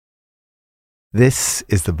This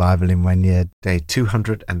is the Bible in 1 year, day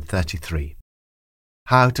 233.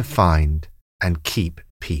 How to find and keep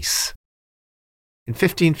peace. In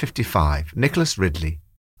 1555, Nicholas Ridley,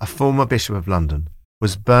 a former Bishop of London,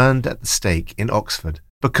 was burned at the stake in Oxford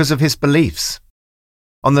because of his beliefs.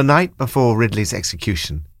 On the night before Ridley's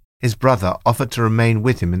execution, his brother offered to remain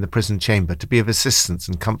with him in the prison chamber to be of assistance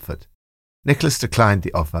and comfort. Nicholas declined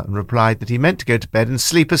the offer and replied that he meant to go to bed and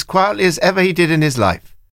sleep as quietly as ever he did in his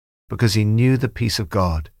life, because he knew the peace of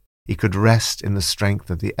God. He could rest in the strength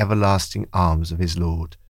of the everlasting arms of his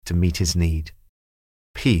Lord to meet his need.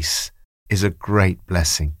 Peace is a great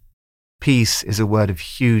blessing. Peace is a word of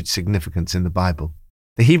huge significance in the Bible.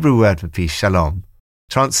 The Hebrew word for peace, shalom,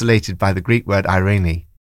 translated by the Greek word eirene,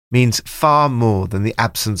 means far more than the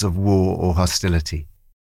absence of war or hostility.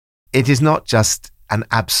 It is not just an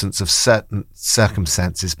absence of certain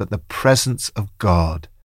circumstances, but the presence of God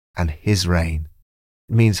and his reign.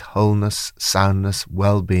 It means wholeness, soundness,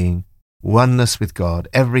 well-being, oneness with God,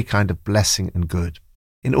 every kind of blessing and good.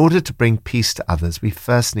 In order to bring peace to others, we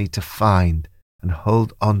first need to find and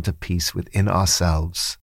hold on to peace within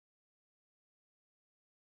ourselves.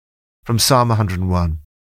 From Psalm 101.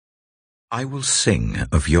 I will sing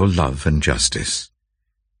of your love and justice.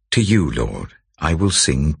 To you, Lord, I will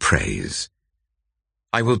sing praise.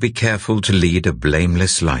 I will be careful to lead a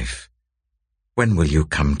blameless life. When will you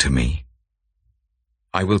come to me?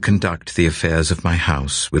 I will conduct the affairs of my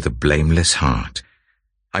house with a blameless heart.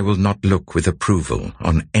 I will not look with approval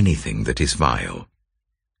on anything that is vile.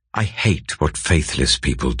 I hate what faithless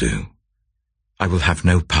people do. I will have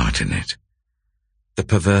no part in it. The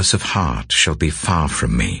perverse of heart shall be far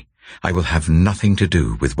from me. I will have nothing to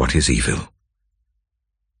do with what is evil.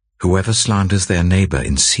 Whoever slanders their neighbor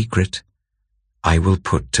in secret, I will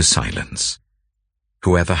put to silence.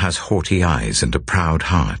 Whoever has haughty eyes and a proud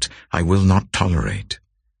heart, I will not tolerate.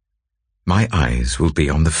 My eyes will be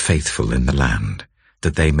on the faithful in the land,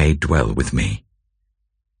 that they may dwell with me.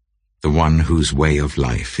 The one whose way of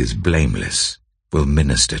life is blameless will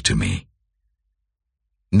minister to me.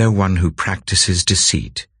 No one who practices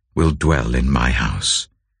deceit will dwell in my house.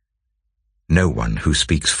 No one who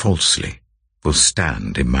speaks falsely will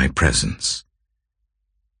stand in my presence.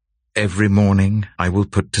 Every morning I will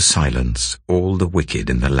put to silence all the wicked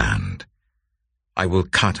in the land. I will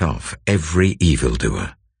cut off every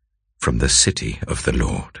evildoer from the city of the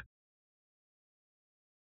Lord.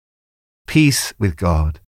 Peace with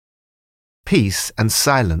God. Peace and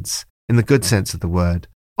silence, in the good sense of the word,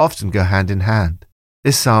 often go hand in hand.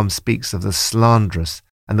 This psalm speaks of the slanderous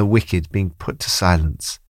and the wicked being put to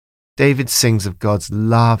silence. David sings of God's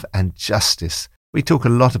love and justice. We talk a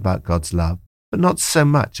lot about God's love, but not so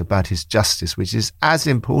much about his justice, which is as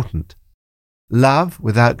important. Love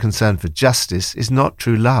without concern for justice is not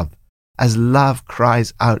true love, as love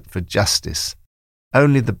cries out for justice.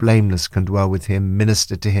 Only the blameless can dwell with him,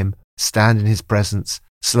 minister to him, stand in his presence.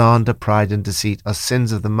 Slander, pride, and deceit are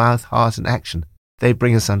sins of the mouth, heart, and action. They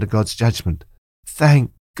bring us under God's judgment.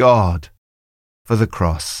 Thank God for the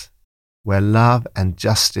cross, where love and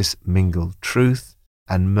justice mingle, truth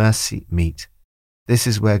and mercy meet. This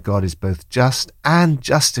is where God is both just and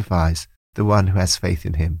justifies the one who has faith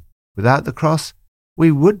in him. Without the cross,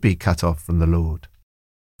 we would be cut off from the Lord.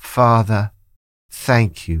 Father,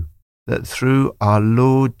 thank you that through our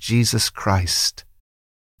Lord Jesus Christ,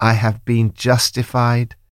 I have been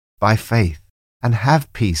justified by faith and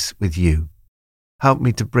have peace with you. Help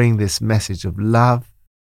me to bring this message of love,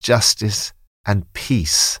 justice, and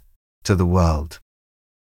peace to the world.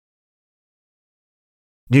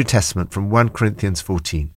 New Testament from 1 Corinthians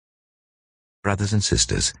 14. Brothers and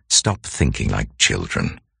sisters, stop thinking like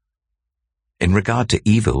children. In regard to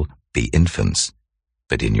evil, be infants,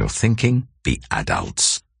 but in your thinking, be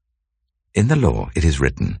adults. In the law it is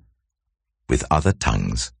written, with other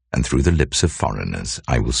tongues and through the lips of foreigners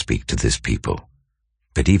I will speak to this people,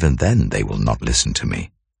 but even then they will not listen to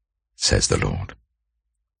me, says the Lord.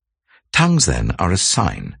 Tongues then are a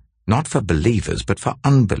sign, not for believers but for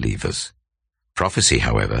unbelievers. Prophecy,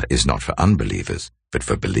 however, is not for unbelievers, but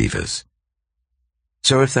for believers.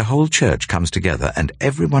 So if the whole church comes together and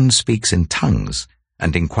everyone speaks in tongues,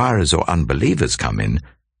 and inquirers or unbelievers come in,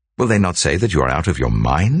 will they not say that you are out of your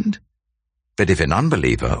mind? But if an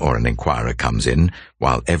unbeliever or an inquirer comes in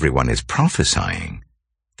while everyone is prophesying,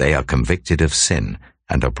 they are convicted of sin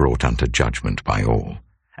and are brought unto judgment by all,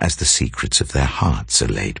 as the secrets of their hearts are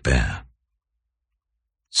laid bare.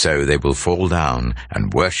 So they will fall down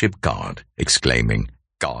and worship God, exclaiming,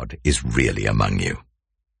 God is really among you.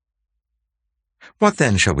 What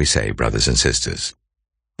then shall we say, brothers and sisters?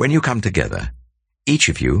 When you come together, each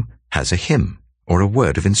of you has a hymn, or a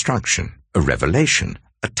word of instruction, a revelation,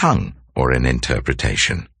 a tongue, or an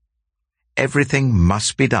interpretation. Everything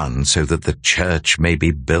must be done so that the church may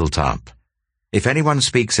be built up. If anyone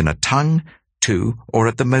speaks in a tongue, 2 or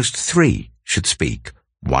at the most 3 should speak,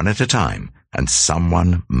 one at a time, and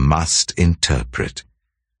someone must interpret.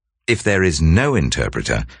 If there is no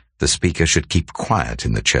interpreter, the speaker should keep quiet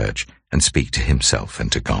in the church and speak to himself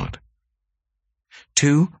and to God.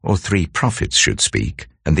 2 or 3 prophets should speak,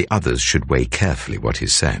 and the others should weigh carefully what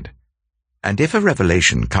is said. And if a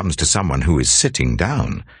revelation comes to someone who is sitting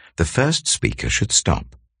down, the first speaker should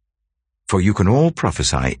stop. For you can all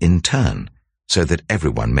prophesy in turn, so that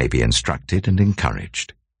everyone may be instructed and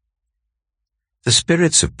encouraged. The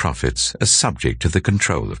spirits of prophets are subject to the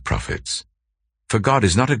control of prophets. For God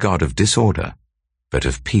is not a God of disorder, but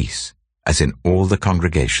of peace, as in all the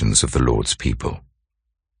congregations of the Lord's people.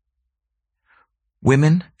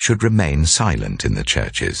 Women should remain silent in the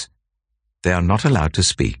churches. They are not allowed to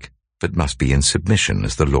speak, but must be in submission,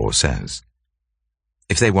 as the law says.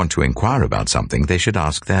 If they want to inquire about something, they should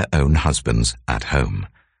ask their own husbands at home,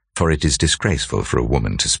 for it is disgraceful for a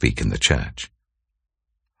woman to speak in the church.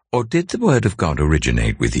 Or did the word of God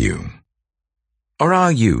originate with you? Or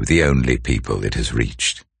are you the only people it has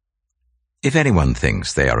reached? If anyone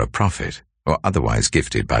thinks they are a prophet, or otherwise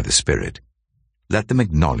gifted by the Spirit, let them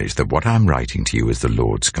acknowledge that what I am writing to you is the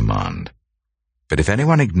Lord's command. But if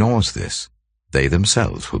anyone ignores this, they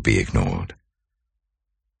themselves will be ignored.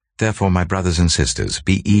 Therefore, my brothers and sisters,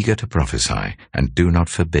 be eager to prophesy, and do not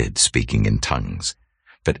forbid speaking in tongues,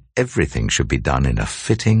 but everything should be done in a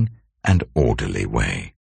fitting and orderly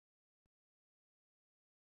way.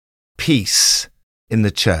 Peace in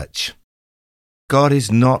the church. God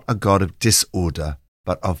is not a God of disorder,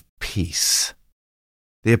 but of peace.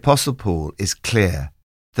 The Apostle Paul is clear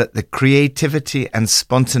that the creativity and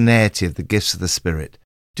spontaneity of the gifts of the Spirit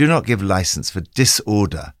do not give license for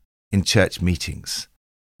disorder in church meetings.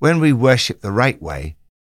 When we worship the right way,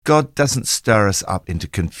 God doesn't stir us up into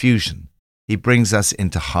confusion. He brings us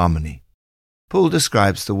into harmony. Paul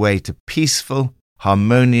describes the way to peaceful,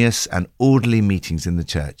 harmonious, and orderly meetings in the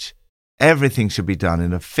church. Everything should be done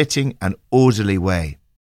in a fitting and orderly way.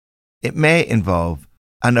 It may involve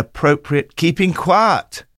an appropriate keeping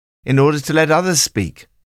quiet in order to let others speak.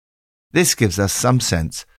 This gives us some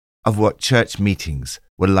sense of what church meetings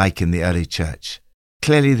were like in the early church.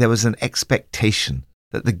 Clearly, there was an expectation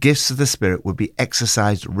that the gifts of the Spirit would be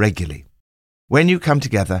exercised regularly. When you come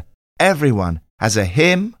together, everyone has a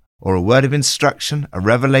hymn or a word of instruction, a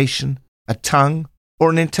revelation, a tongue,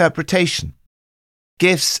 or an interpretation.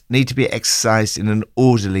 Gifts need to be exercised in an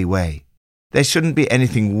orderly way. There shouldn't be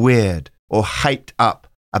anything weird or hyped up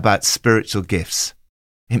about spiritual gifts.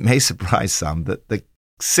 It may surprise some that the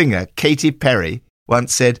singer Katy Perry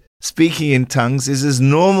once said, "Speaking in tongues is as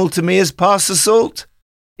normal to me as pass the salt.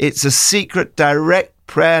 It's a secret, direct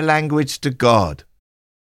prayer language to God."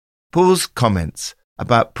 Paul's comments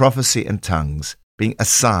about prophecy and tongues being a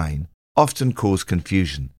sign often cause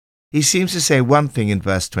confusion. He seems to say one thing in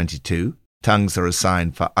verse 22, tongues are a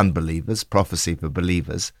sign for unbelievers, prophecy for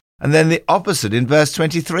believers, and then the opposite in verse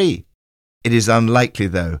 23. It is unlikely,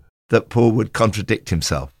 though, that Paul would contradict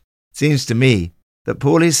himself. It seems to me that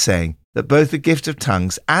Paul is saying that both the gift of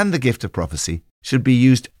tongues and the gift of prophecy should be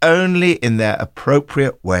used only in their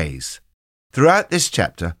appropriate ways. Throughout this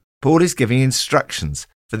chapter, Paul is giving instructions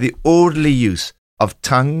for the orderly use of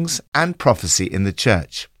tongues and prophecy in the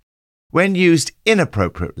church. When used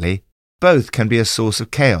inappropriately, both can be a source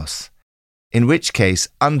of chaos, in which case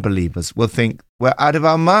unbelievers will think we're out of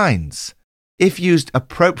our minds. If used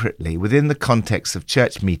appropriately within the context of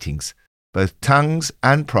church meetings, both tongues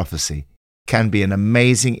and prophecy can be an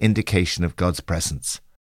amazing indication of God's presence.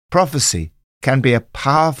 Prophecy can be a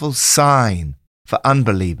powerful sign for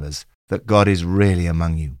unbelievers that God is really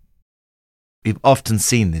among you. We've often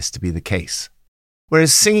seen this to be the case.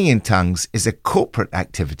 Whereas singing in tongues is a corporate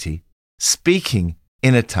activity, speaking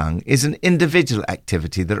in a tongue is an individual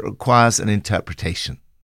activity that requires an interpretation.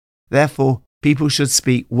 Therefore, people should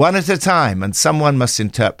speak one at a time and someone must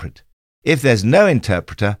interpret. If there's no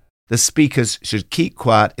interpreter, the speakers should keep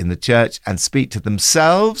quiet in the church and speak to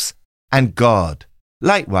themselves and God.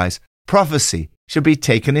 Likewise, prophecy should be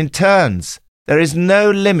taken in turns. There is no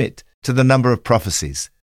limit to the number of prophecies.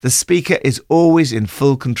 The speaker is always in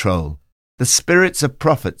full control. The spirits of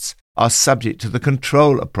prophets are subject to the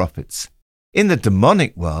control of prophets. In the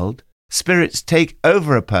demonic world, spirits take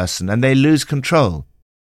over a person and they lose control.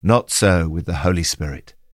 Not so with the Holy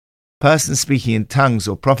Spirit. Person speaking in tongues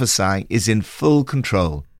or prophesying is in full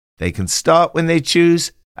control. They can start when they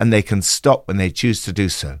choose and they can stop when they choose to do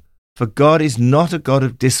so. For God is not a God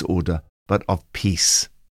of disorder, but of peace.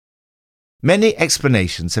 Many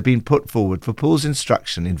explanations have been put forward for Paul's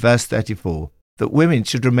instruction in verse 34 that women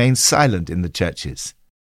should remain silent in the churches.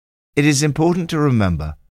 It is important to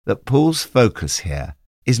remember that Paul's focus here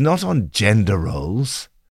is not on gender roles,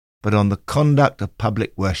 but on the conduct of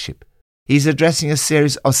public worship. He's addressing a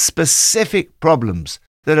series of specific problems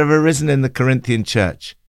that have arisen in the Corinthian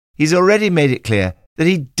church. He's already made it clear that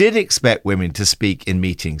he did expect women to speak in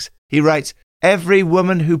meetings. He writes, "Every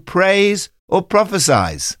woman who prays or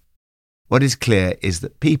prophesies." What is clear is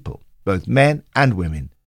that people, both men and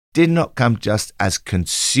women, did not come just as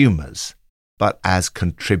consumers, but as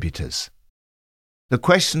contributors. The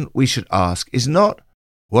question we should ask is not,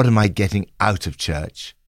 what am I getting out of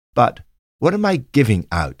church? But, what am I giving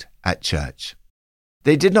out at church?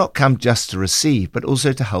 They did not come just to receive, but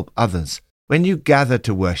also to help others. When you gather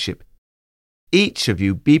to worship, each of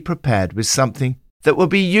you be prepared with something that will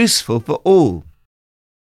be useful for all.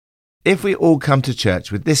 If we all come to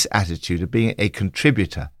church with this attitude of being a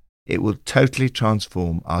contributor, it will totally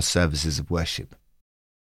transform our services of worship.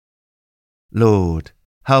 Lord,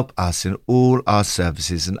 help us in all our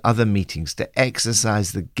services and other meetings to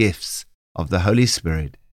exercise the gifts of the Holy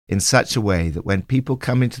Spirit in such a way that when people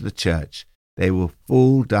come into the church, they will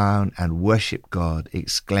fall down and worship God,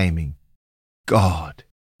 exclaiming, "God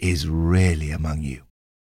is really among you."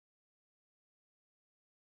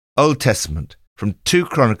 Old Testament, from 2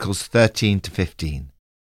 Chronicles 13 to 15.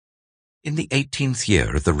 In the 18th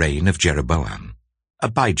year of the reign of Jeroboam,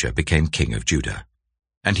 Abijah became king of Judah,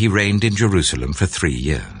 and he reigned in Jerusalem for 3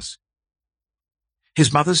 years.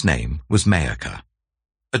 His mother's name was Maacah,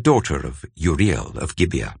 a daughter of Uriel of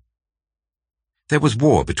Gibeah. There was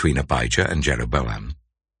war between Abijah and Jeroboam.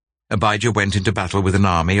 Abijah went into battle with an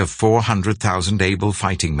army of 400,000 able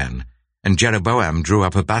fighting men, and Jeroboam drew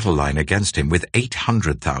up a battle line against him with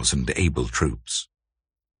 800,000 able troops.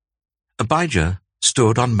 Abijah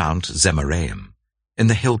stood on Mount Zemaraim, in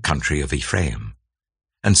the hill country of Ephraim,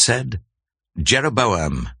 and said,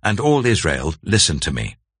 "Jeroboam and all Israel, listen to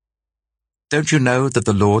me. Don't you know that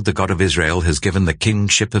the Lord, the God of Israel, has given the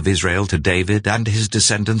kingship of Israel to David and his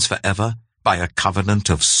descendants forever by a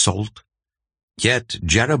covenant of salt? Yet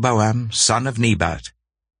Jeroboam, son of Nebat,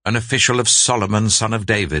 an official of Solomon, son of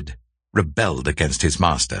David, rebelled against his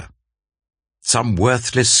master. Some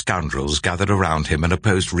worthless scoundrels gathered around him and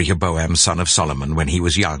opposed Rehoboam, son of Solomon, when he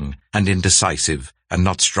was young and indecisive and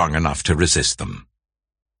not strong enough to resist them.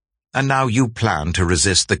 And now you plan to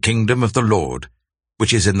resist the kingdom of the Lord,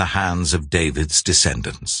 which is in the hands of David's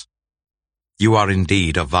descendants. You are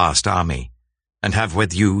indeed a vast army, and have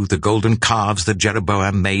with you the golden calves that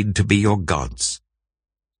Jeroboam made to be your gods.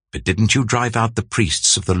 But didn't you drive out the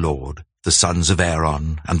priests of the Lord, the sons of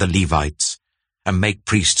Aaron and the Levites, and make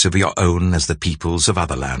priests of your own as the peoples of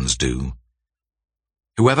other lands do?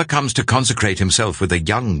 Whoever comes to consecrate himself with a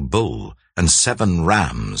young bull and 7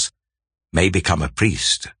 rams may become a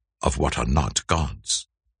priest of what are not gods.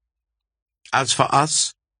 As for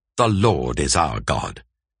us, the Lord is our God,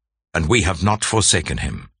 and we have not forsaken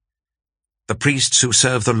him. The priests who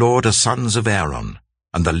serve the Lord are sons of Aaron,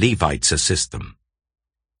 and the Levites assist them.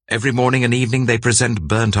 Every morning and evening they present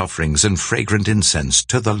burnt offerings and fragrant incense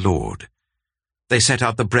to the Lord. They set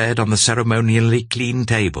out the bread on the ceremonially clean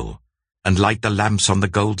table, and light the lamps on the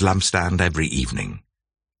gold lampstand every evening.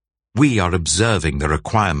 We are observing the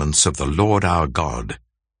requirements of the Lord our God.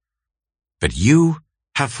 But you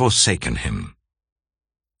have forsaken him.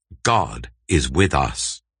 God is with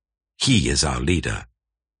us. He is our leader.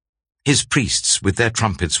 His priests with their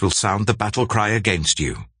trumpets will sound the battle cry against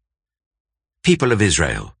you. People of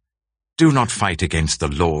Israel, do not fight against the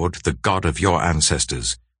Lord, the God of your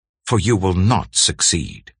ancestors, for you will not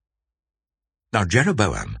succeed." Now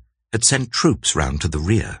Jeroboam had sent troops round to the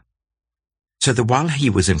rear, so that while he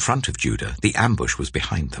was in front of Judah, the ambush was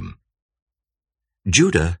behind them.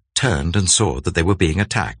 Judah turned and saw that they were being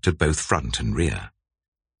attacked at both front and rear.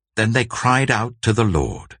 Then they cried out to the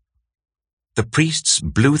Lord. The priests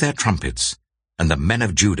blew their trumpets, and the men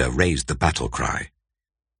of Judah raised the battle cry.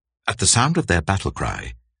 At the sound of their battle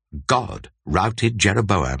cry, God routed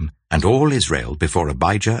Jeroboam and all Israel before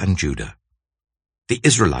Abijah and Judah. The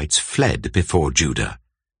Israelites fled before Judah,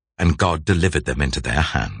 and God delivered them into their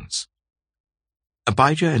hands.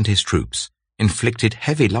 Abijah and his troops inflicted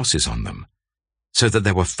heavy losses on them, so that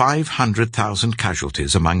there were 500,000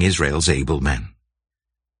 casualties among Israel's able men.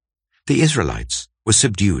 The Israelites were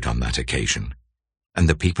subdued on that occasion, and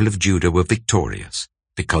the people of Judah were victorious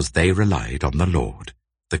because they relied on the Lord,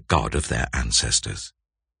 the God of their ancestors.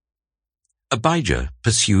 Abijah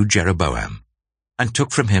pursued Jeroboam, and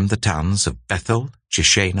took from him the towns of Bethel,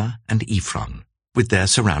 Jeshanah, and Ephron, with their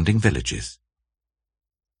surrounding villages.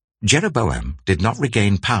 Jeroboam did not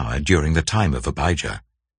regain power during the time of Abijah,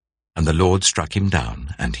 and the Lord struck him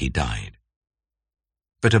down, and he died.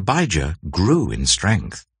 But Abijah grew in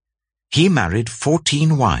strength. He married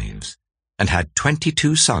 14 wives, and had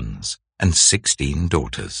 22 sons and 16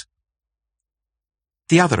 daughters.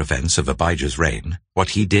 The other events of Abijah's reign,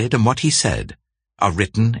 what he did and what he said, are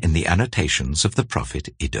written in the annotations of the prophet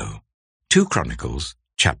Iddo. 2 Chronicles,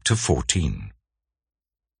 chapter 14.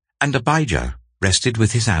 And Abijah rested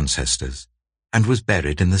with his ancestors, and was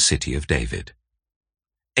buried in the city of David.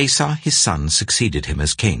 Asa his son succeeded him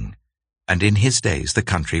as king, and in his days the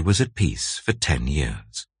country was at peace for 10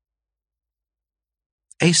 years.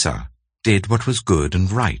 Asa did what was good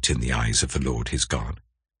and right in the eyes of the Lord his God.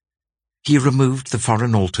 He removed the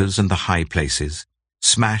foreign altars and the high places,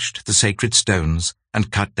 smashed the sacred stones,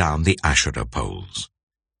 and cut down the Asherah poles.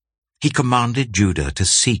 He commanded Judah to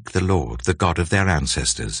seek the Lord, the God of their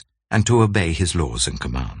ancestors, and to obey his laws and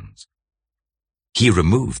commands. He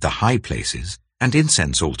removed the high places and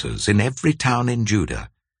incense altars in every town in Judah,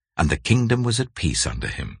 and the kingdom was at peace under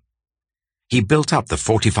him. He built up the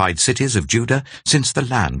fortified cities of Judah, since the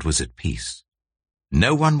land was at peace.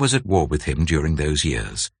 No one was at war with him during those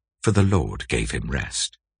years, for the Lord gave him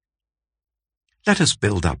rest. Let us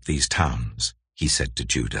build up these towns, he said to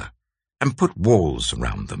Judah, and put walls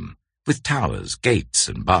around them, with towers, gates,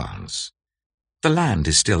 and bars. The land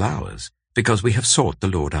is still ours, because we have sought the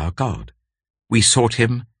Lord our God. We sought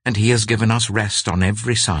him, and he has given us rest on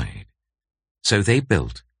every side. So they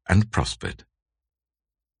built and prospered.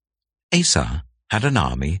 Asa had an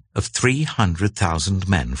army of 300,000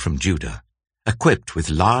 men from Judah, equipped with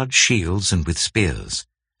large shields and with spears,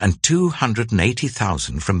 and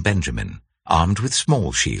 280,000 from Benjamin, armed with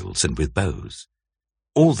small shields and with bows.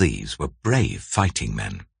 All these were brave fighting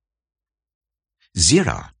men.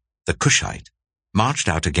 Zerah, the Cushite, marched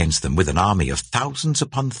out against them with an army of thousands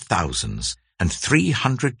upon thousands and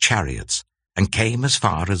 300 chariots, and came as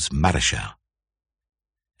far as Mareshah.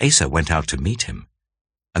 Asa went out to meet him,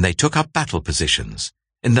 and they took up battle positions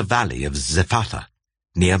in the valley of Zephathah,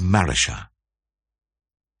 near Mareshah.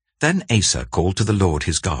 Then Asa called to the Lord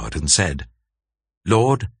his God and said,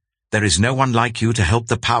 Lord, there is no one like you to help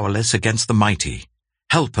the powerless against the mighty.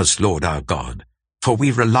 Help us, Lord our God, for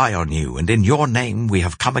we rely on you, and in your name we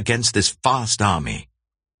have come against this vast army.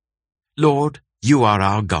 Lord, you are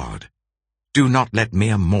our God. Do not let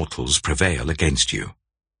mere mortals prevail against you.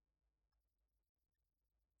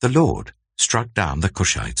 The Lord struck down the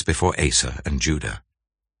Cushites before Asa and Judah.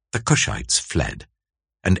 The Cushites fled,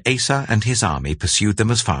 and Asa and his army pursued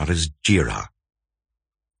them as far as Jerah.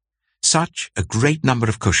 Such a great number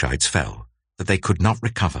of Cushites fell that they could not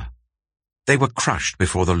recover. They were crushed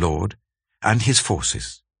before the Lord and his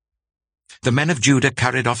forces. The men of Judah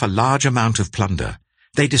carried off a large amount of plunder.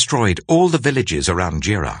 They destroyed all the villages around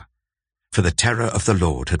Jerah, for the terror of the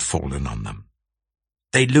Lord had fallen on them.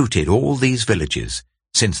 They looted all these villages,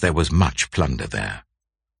 since there was much plunder there.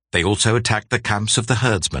 They also attacked the camps of the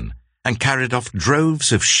herdsmen, and carried off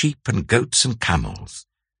droves of sheep and goats and camels.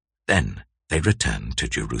 Then they returned to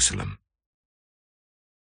Jerusalem.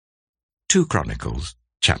 2 Chronicles,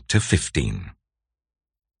 chapter 15.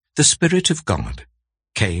 The Spirit of God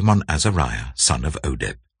came on Azariah, son of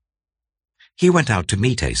Oded. He went out to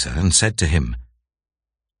meet Asa and said to him,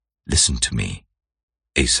 Listen to me,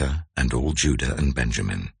 Asa and all Judah and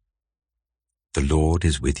Benjamin. The Lord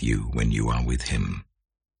is with you when you are with him.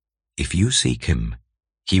 If you seek him,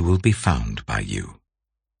 he will be found by you.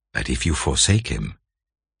 But if you forsake him,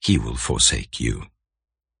 he will forsake you.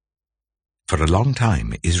 For a long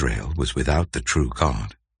time Israel was without the true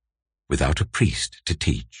God, without a priest to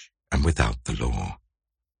teach, and without the law.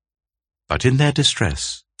 But in their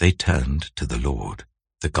distress they turned to the Lord,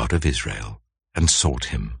 the God of Israel, and sought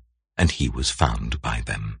him, and he was found by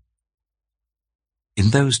them.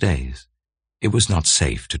 In those days it was not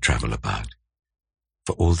safe to travel about,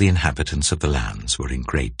 for all the inhabitants of the lands were in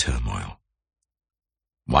great turmoil.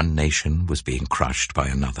 One nation was being crushed by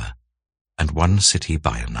another, and one city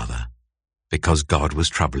by another, because God was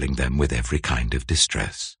troubling them with every kind of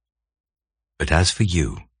distress. But as for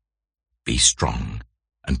you, be strong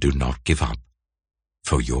and do not give up,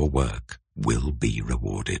 for your work will be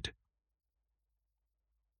rewarded.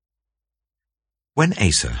 When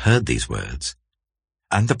Asa heard these words,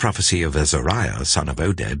 and the prophecy of Azariah, son of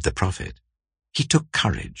Oded the prophet, he took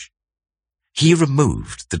courage. He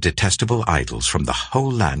removed the detestable idols from the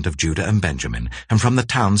whole land of Judah and Benjamin, and from the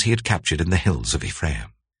towns he had captured in the hills of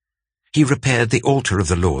Ephraim. He repaired the altar of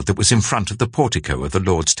the Lord that was in front of the portico of the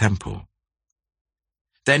Lord's temple.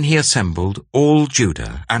 Then he assembled all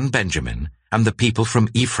Judah and Benjamin, and the people from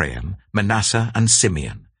Ephraim, Manasseh, and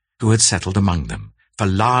Simeon, who had settled among them, for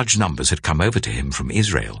large numbers had come over to him from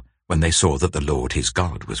Israel when they saw that the Lord his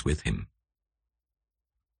God was with him.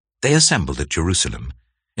 They assembled at Jerusalem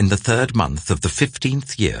in the 3rd month of the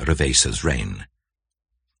 15th year of Asa's reign.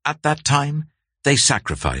 At that time they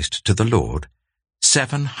sacrificed to the Lord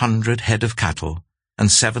 700 head of cattle and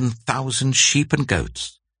 7,000 sheep and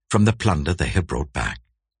goats from the plunder they had brought back.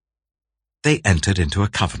 They entered into a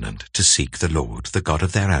covenant to seek the Lord, the God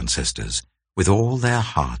of their ancestors, with all their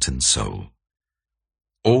heart and soul.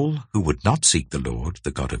 All who would not seek the Lord,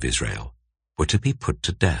 the God of Israel, were to be put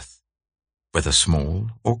to death, whether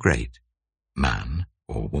small or great, man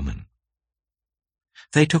or woman.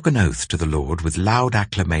 They took an oath to the Lord with loud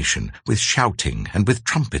acclamation, with shouting, and with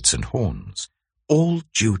trumpets and horns. All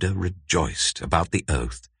Judah rejoiced about the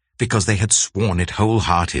oath, because they had sworn it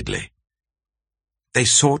wholeheartedly. They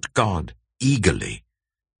sought God eagerly,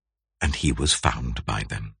 and he was found by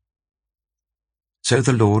them. So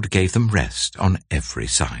the Lord gave them rest on every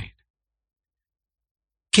side.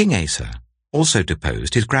 King Asa also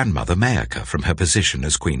deposed his grandmother Maacah from her position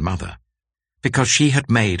as Queen Mother, because she had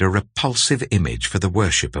made a repulsive image for the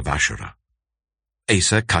worship of Asherah.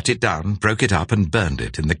 Asa cut it down, broke it up, and burned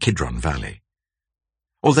it in the Kidron Valley.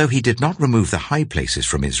 Although he did not remove the high places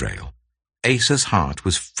from Israel, Asa's heart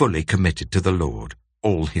was fully committed to the Lord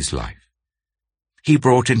all his life. He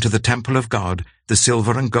brought into the temple of God the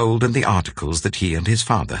silver and gold and the articles that he and his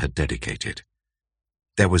father had dedicated.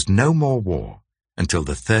 There was no more war until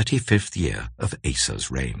the 35th year of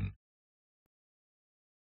Asa's reign.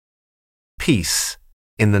 Peace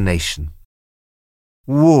in the nation.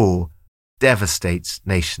 War devastates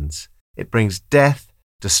nations. It brings death,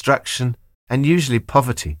 destruction, and usually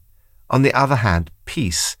poverty. On the other hand,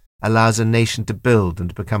 peace allows a nation to build and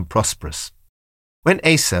to become prosperous. When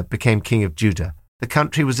Asa became king of Judah, the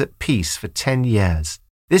country was at peace for 10 years.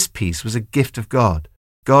 This peace was a gift of God.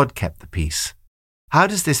 God kept the peace. How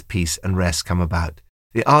does this peace and rest come about?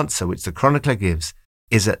 The answer which the chronicler gives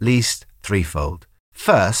is at least threefold.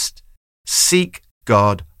 First, seek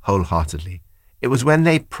God wholeheartedly. It was when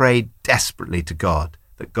they prayed desperately to God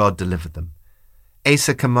that God delivered them.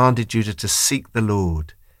 Asa commanded Judah to seek the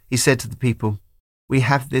Lord. He said to the people, "We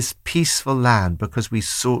have this peaceful land because we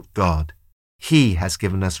sought God. He has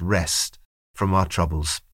given us rest from our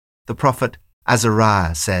troubles." The prophet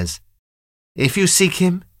Azariah says, "If you seek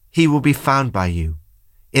him, he will be found by you."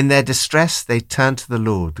 In their distress, they turned to the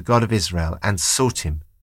Lord, the God of Israel, and sought him,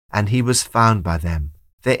 and he was found by them.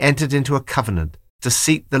 They entered into a covenant to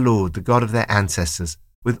seek the Lord, the God of their ancestors,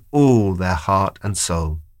 with all their heart and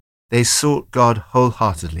soul. They sought God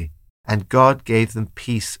wholeheartedly, and God gave them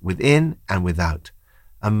peace within and without,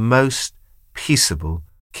 a most peaceable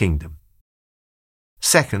kingdom.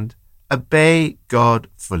 Second, obey God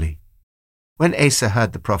fully. When Asa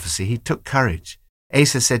heard the prophecy, he took courage.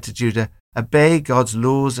 Asa said to Judah, "Obey God's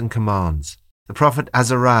laws and commands." The prophet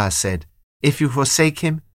Azariah said, "If you forsake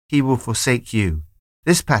him, he will forsake you."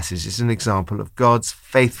 This passage is an example of God's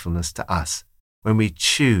faithfulness to us when we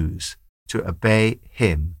choose to obey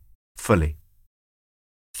him fully.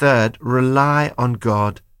 Third, rely on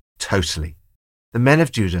God totally. The men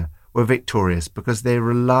of Judah were victorious because they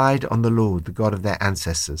relied on the Lord, the God of their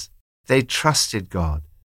ancestors. They trusted God.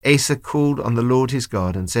 Asa called on the Lord his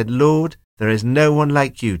God and said, "Lord, there is no one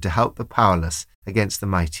like you to help the powerless against the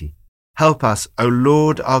mighty. Help us, O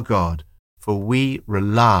Lord our God, for we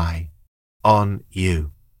rely on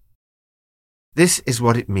you." This is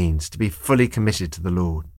what it means to be fully committed to the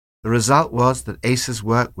Lord. The result was that Asa's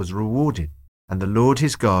work was rewarded, and the Lord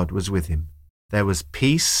his God was with him. There was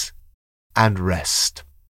peace and rest.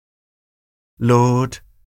 Lord,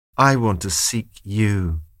 I want to seek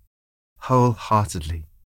you wholeheartedly,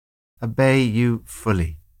 obey you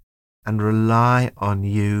fully, and rely on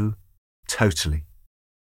you totally.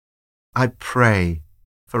 I pray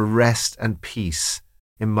for rest and peace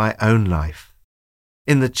in my own life,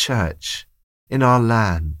 in the church, in our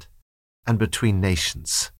land, and between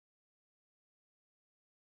nations.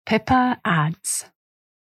 Pippa adds,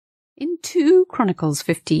 in 2 Chronicles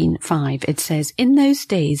 15:5 it says, "In those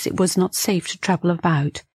days it was not safe to travel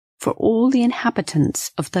about, for all the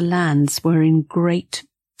inhabitants of the lands were in great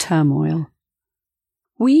turmoil."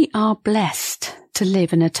 We are blessed to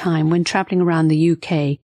live in a time when travelling around the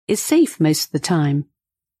UK is safe most of the time.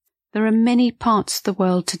 There are many parts of the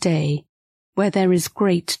world today where there is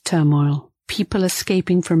great turmoil, people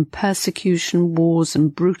escaping from persecution, wars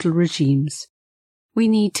and brutal regimes. We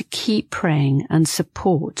need to keep praying and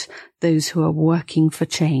support those who are working for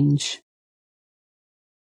change.